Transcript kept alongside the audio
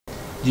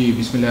जी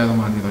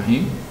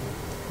बिस्मिल्लाहिर्रहमानिर्रहीम.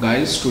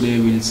 Guys, today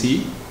we'll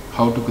see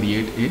how to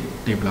create a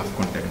table of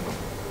content.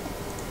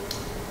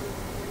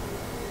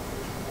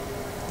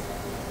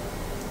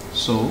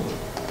 So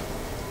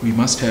we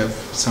must have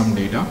some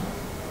data.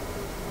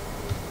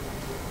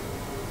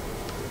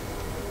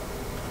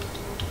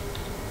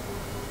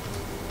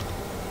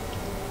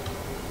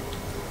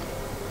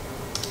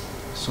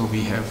 So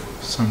we have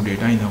some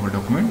data in our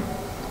document.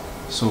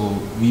 So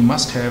we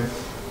must have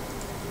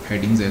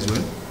headings as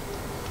well.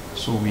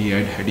 So we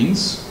add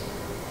headings.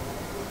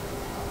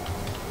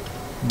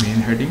 Main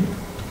heading,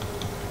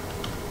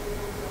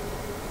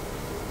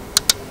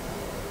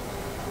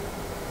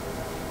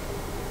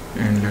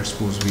 and let's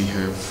suppose we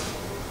have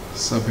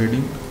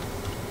subheading,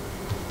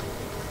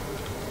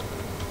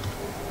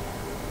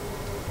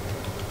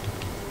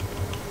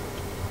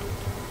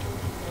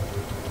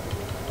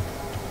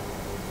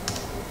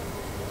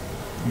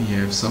 we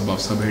have sub of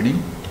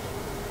subheading,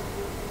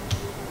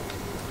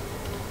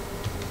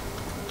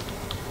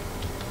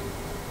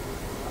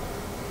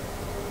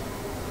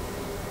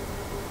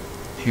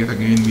 here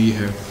again we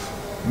have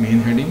main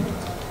heading,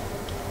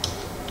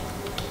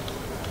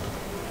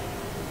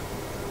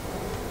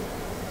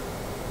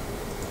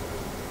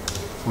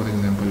 for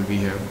example we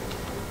have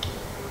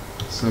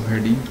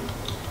subheading,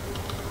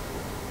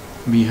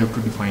 we have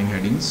to define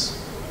headings.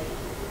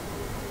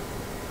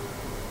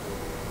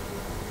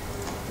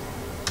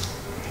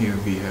 Here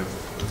we have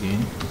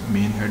again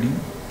main heading,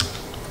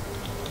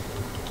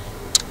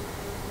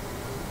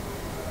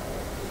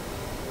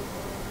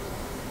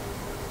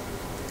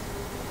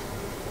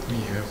 we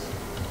have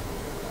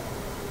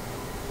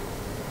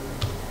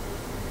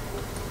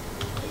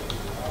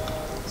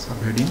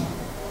subheading,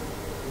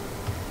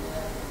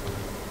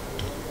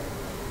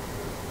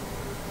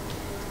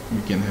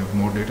 we can have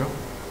more data.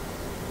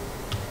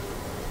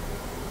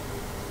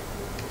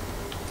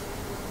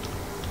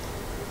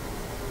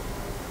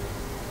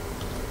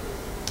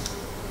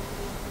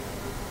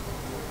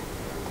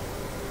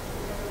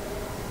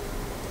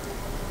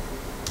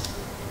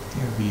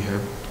 Here we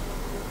have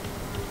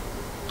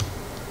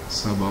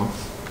sub of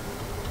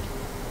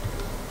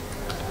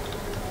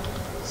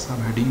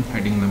subheading,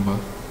 heading number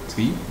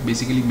 3.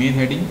 Basically main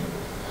heading,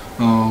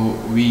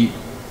 we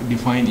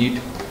define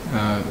it,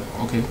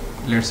 okay,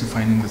 let's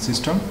define in the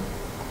system.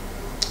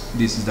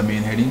 This is the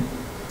main heading.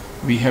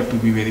 We have to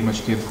be very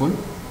much careful.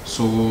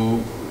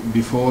 So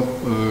before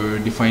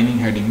defining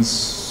headings,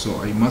 so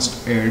I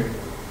must add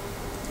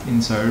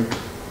insert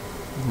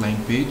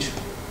blank page.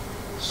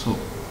 So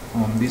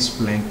on this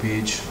blank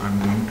page I'm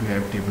going to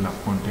have table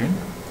of content.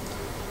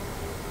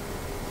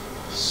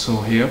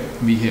 So here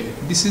we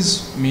have, this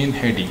is main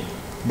heading,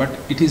 but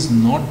it is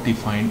not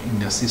defined in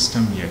the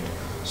system yet.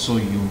 So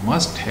you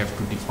must have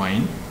to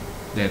define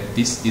that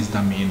this is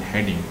the main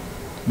heading.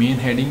 Main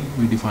heading,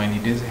 we define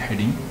it as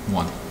heading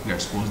 1.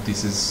 Let's suppose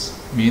this is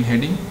main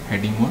heading,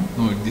 heading 1.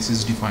 No, this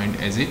is defined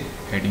as a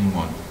heading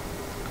 1.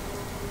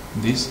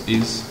 This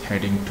is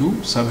heading 2,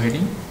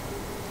 subheading,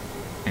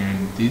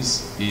 and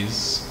this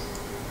is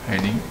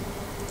heading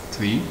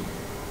 3.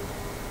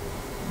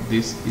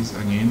 This is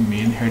again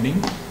main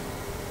heading.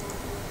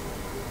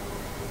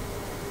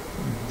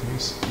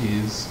 This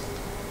is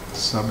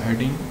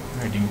subheading,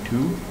 heading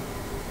 2,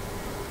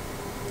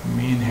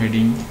 main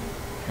heading,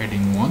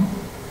 heading 1,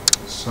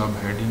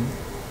 subheading,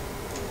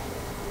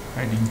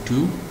 heading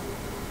 2,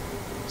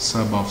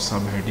 sub of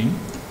subheading,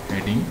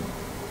 heading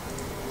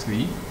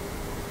 3.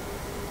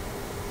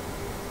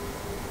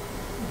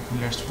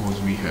 Let's suppose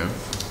we have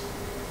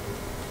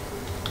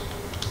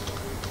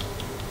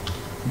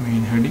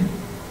main heading,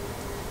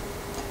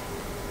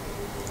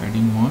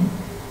 heading 1,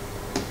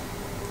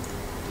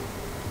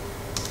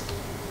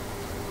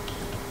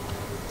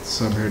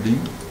 subheading,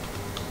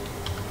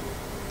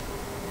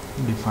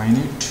 define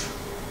it,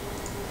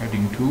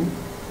 heading 2,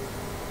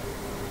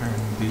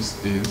 and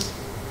this is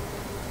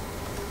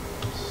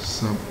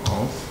sub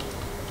of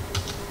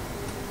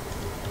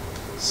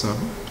sub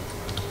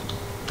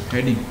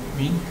heading,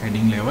 mean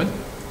heading level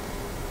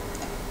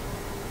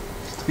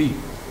 3.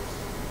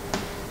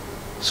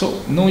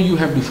 So now you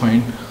have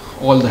defined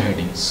all the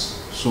headings.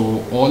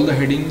 So all the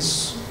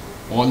headings,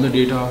 all the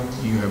data,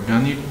 you have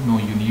done it. Now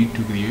you need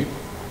to create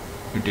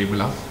a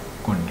table of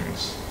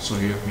contents. So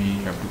here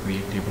we have to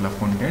create table of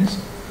contents.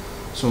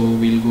 So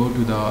we'll go to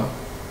the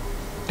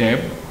tab,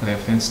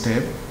 reference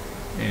tab,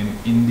 and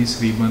in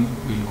this ribbon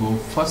we'll go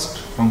first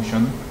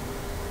function,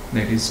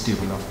 that is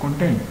table of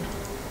content.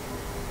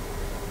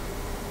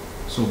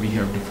 So we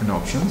have different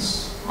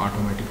options: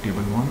 automatic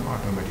table 1,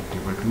 automatic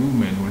table 2,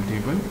 manual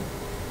table.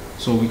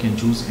 So we can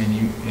choose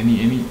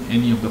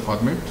any of the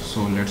format.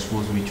 So let's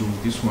suppose we choose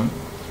this one.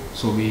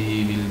 So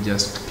we will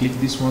just click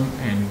this one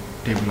and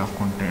table of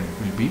content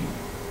will be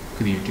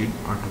created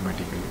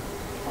automatically.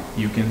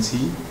 You can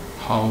see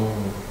how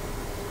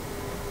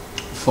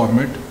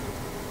format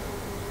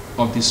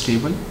of this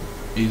table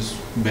is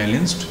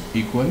balanced,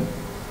 equal,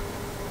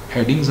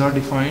 headings are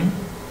defined,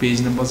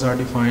 page numbers are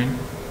defined.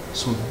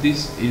 So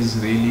this is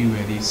really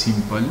very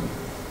simple.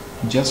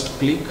 Just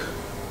click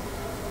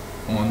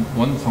on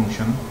one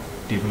function,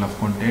 table of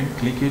content,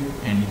 click it,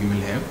 and you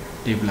will have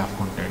table of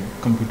content,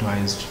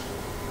 computerized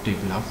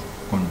table of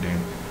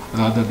content,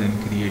 rather than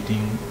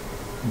creating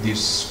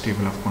this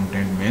table of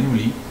content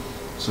manually.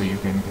 So you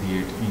can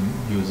create in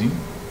using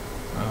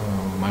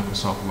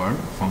Microsoft Word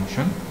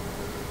function.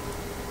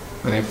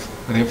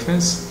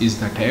 Reference is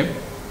the tab,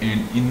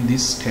 and in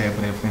this tab,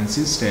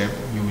 references tab,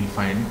 you will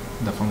find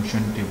the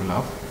function table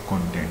of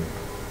content.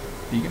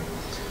 Okay?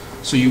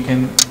 So you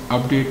can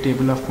update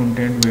table of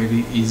content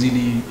very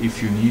easily.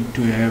 If you need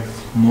to have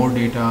more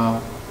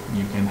data,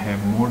 you can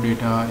have more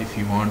data. If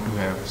you want to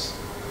have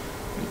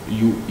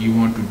you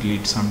want to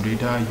delete some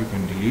data, you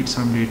can delete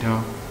some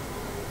data.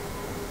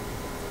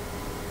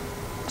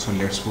 So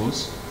let's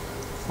suppose,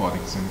 for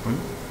example,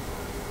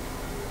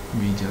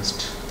 we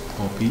just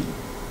copy,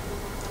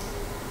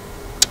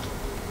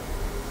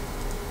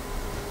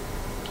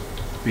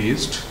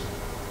 paste.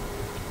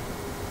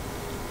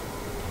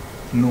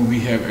 Now we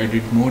have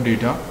added more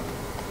data,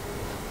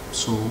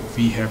 so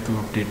we have to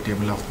update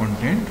table of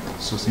content.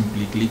 So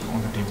simply click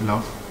on the table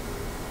of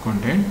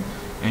content,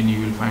 and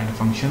you will find a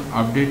function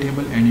update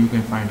table, and you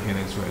can find here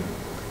as well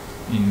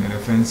in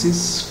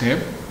references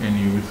tab, and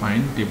you will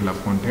find table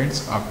of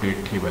contents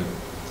update table.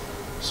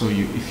 So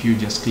if you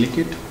just click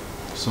it,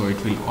 so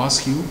it will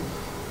ask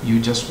you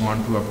just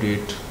want to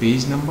update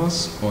page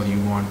numbers or you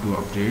want to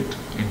update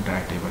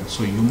entire table.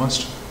 So you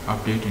must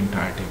update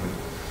entire table.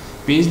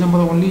 Page number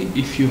only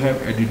if you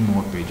have added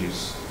more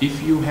pages.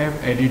 If you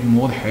have added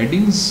more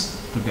headings,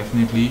 so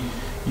definitely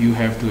you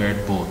have to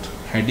add both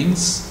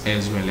headings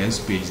as well as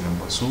page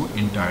number. So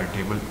entire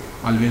table,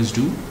 always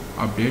do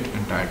update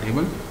entire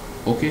table.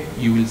 Okay,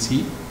 you will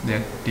see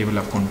that table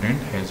of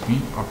content has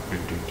been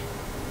updated.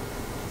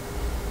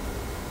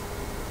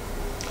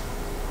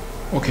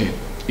 Okay,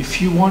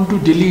 if you want to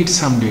delete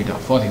some data,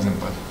 for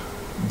example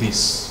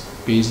this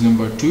page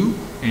number 2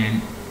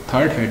 and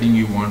third heading,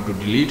 you want to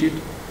delete it,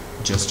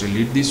 just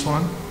delete this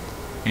one,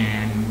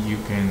 and you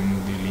can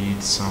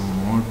delete some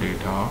more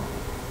data.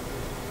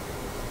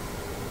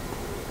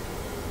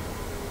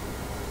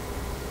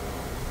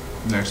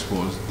 Let's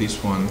suppose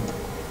this one,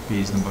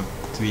 page number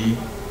 3,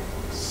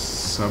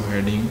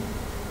 subheading,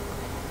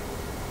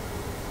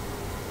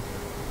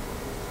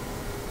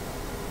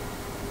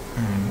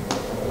 and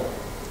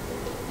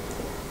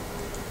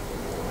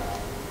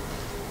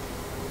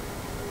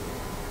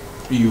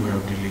you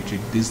have deleted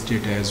this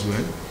data as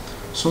well.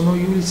 So now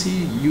you will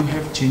see you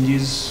have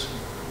changes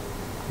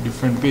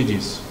different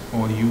pages,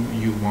 or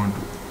you want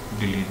to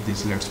delete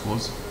this. Let's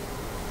suppose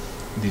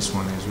this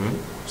one as well.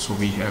 So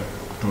we have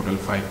total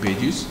 5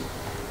 pages,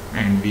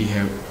 and we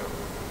have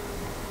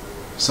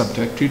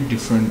subtracted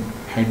different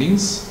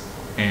headings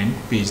and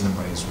page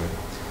number as well.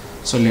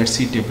 So let's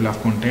see table of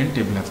content.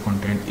 Table of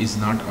content is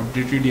not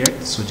updated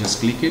yet, so just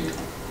click it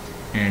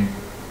and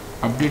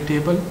update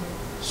table.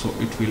 So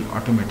it will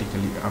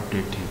automatically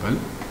update table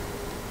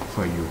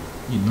for you.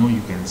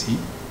 You can see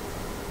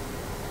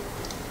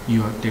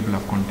your table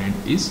of content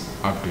is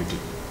updated.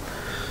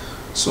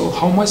 So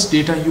how much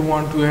data you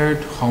want to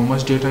add, how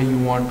much data you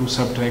want to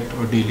subtract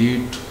or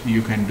delete,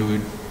 you can do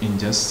it in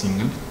just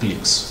single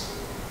clicks.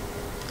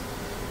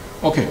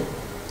 Okay,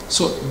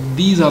 so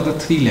these are the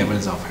 3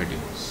 levels of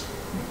headings.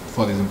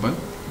 For example,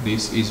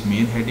 this is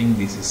main heading,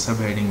 this is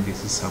subheading,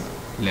 this is sub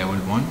level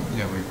 1,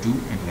 level 2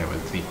 and level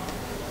 3.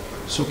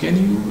 So can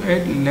you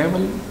add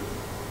level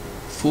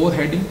 4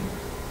 heading?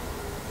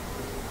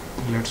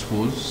 Let's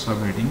suppose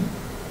subheading.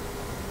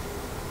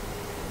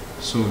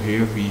 So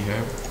here we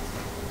have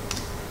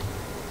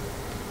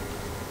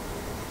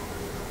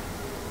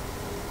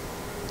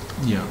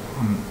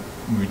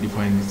we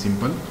define it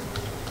simple,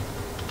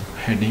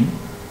 heading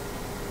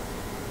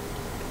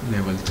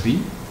level 3.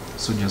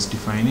 So just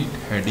define it,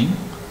 heading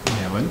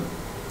level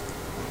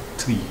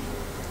 3.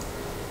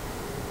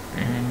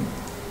 And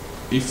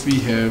if we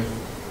have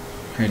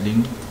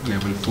heading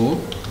level 4,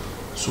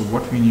 so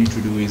what we need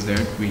to do is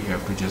that we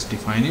have to just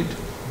define it.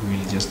 We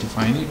will just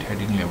define it,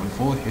 heading level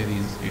 4. Here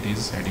it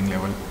is heading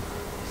level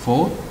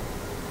 4,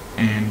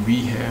 and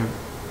we have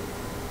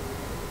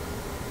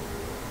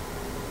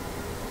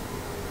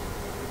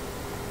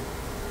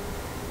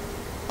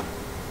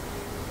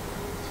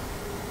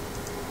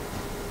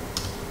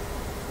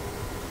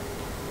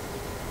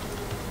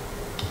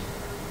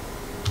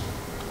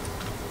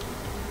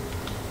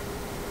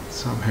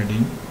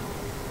subheading,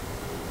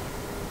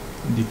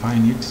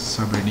 define it,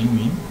 subheading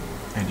mean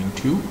heading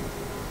 2.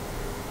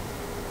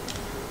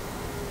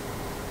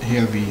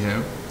 Here we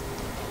have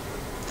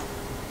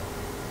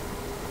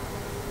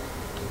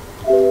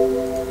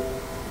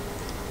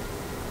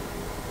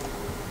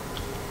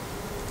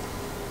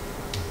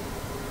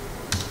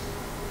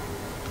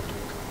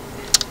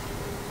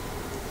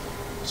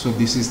so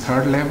this is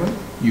third level.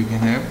 You can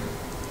have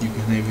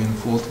even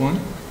fourth one.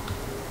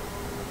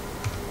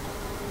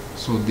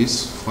 So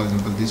this, for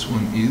example, this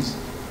one is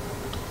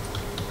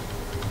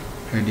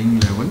heading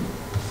level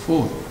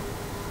 4.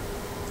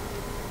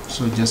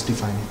 So just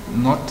define it,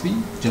 not 3,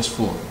 just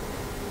 4.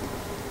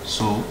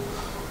 So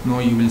now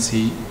you will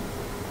see,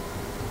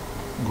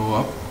 go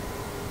up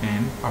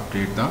and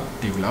update the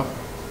table of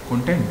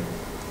content,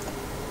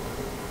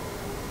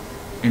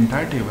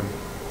 entire table.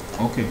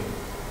 Okay,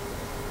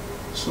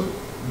 so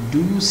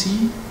do you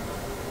see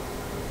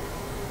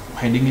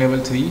heading level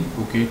 3?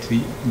 Okay,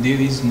 3.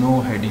 There is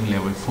no heading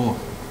level 4.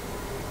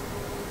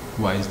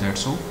 Why is that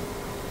so?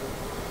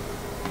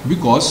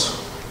 Because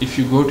if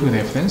you go to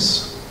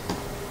reference,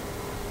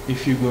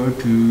 if you go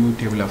to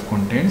table of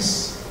contents,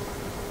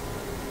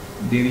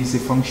 there is a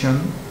function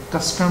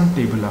custom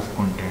table of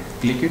content.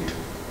 Click it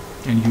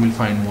and you will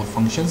find more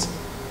functions.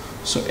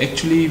 So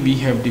actually we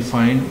have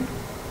defined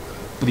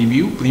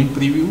preview, print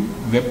preview,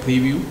 web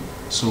preview,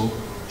 so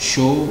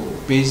show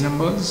page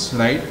numbers,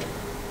 right?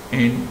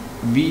 And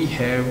we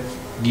have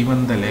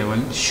given the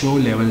level show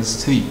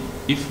levels 3.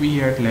 If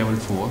we add level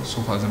 4,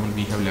 so for example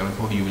we have level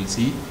 4, you will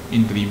see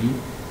in preview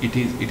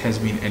it has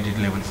been added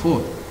level 4.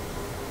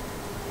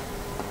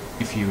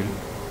 If you will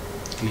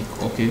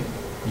click OK,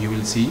 you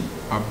will see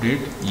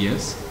update,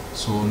 yes.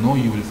 So now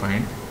you will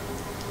find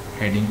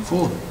heading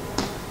 4,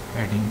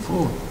 heading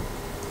 4.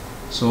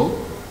 So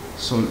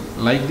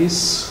like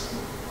this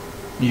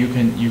you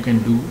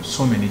can do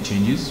so many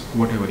changes,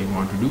 whatever you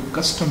want to do,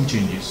 custom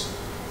changes.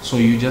 So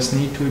you just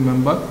need to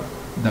remember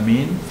the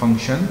main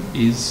function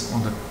is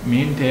on the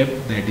main tab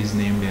that is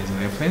named as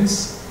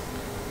reference.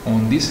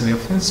 On this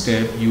reference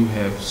tab you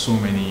have so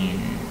many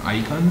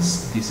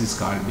icons. This is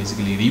called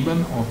basically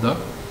ribbon of the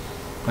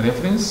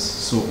reference.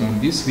 So on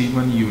this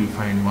ribbon you will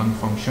find one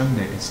function,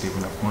 that is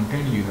table of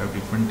content. You have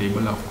different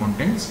table of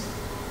contents.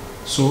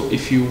 So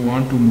if you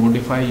want to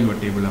modify your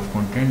table of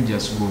content,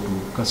 just go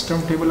to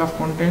custom table of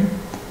content.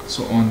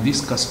 So on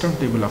this custom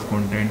table of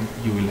content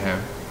you will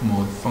have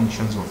more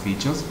functions or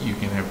features. You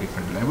can have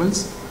different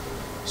levels.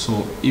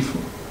 So if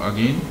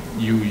again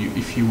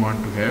if you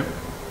want to have,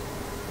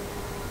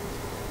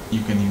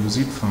 you can use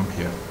it from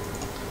here.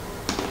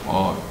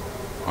 Or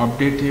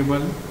update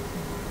table,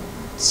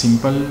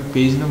 simple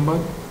page number.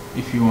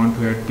 If you want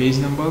to add page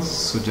numbers,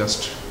 so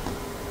just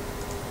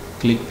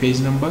click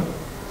page number,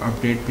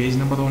 update page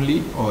number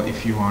only. Or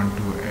if you want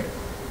to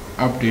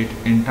update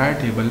entire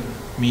table,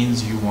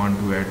 means you want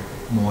to add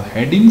more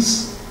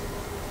headings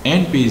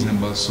and page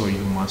numbers, so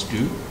you must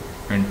do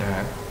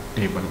entire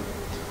table.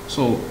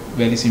 So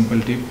very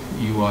simple tip,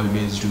 you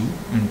always do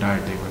entire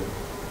table.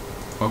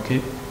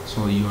 Okay,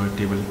 so your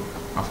table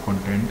of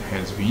content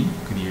has been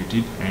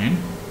created and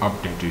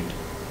updated.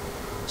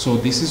 So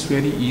this is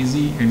very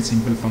easy and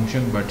simple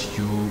function, but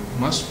you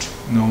must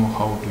know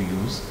how to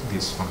use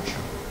this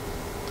function.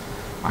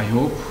 I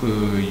hope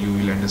you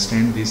will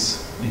understand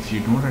this. If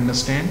you don't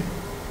understand,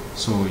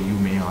 so you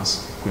may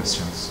ask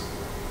questions.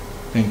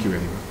 Thank you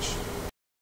very much.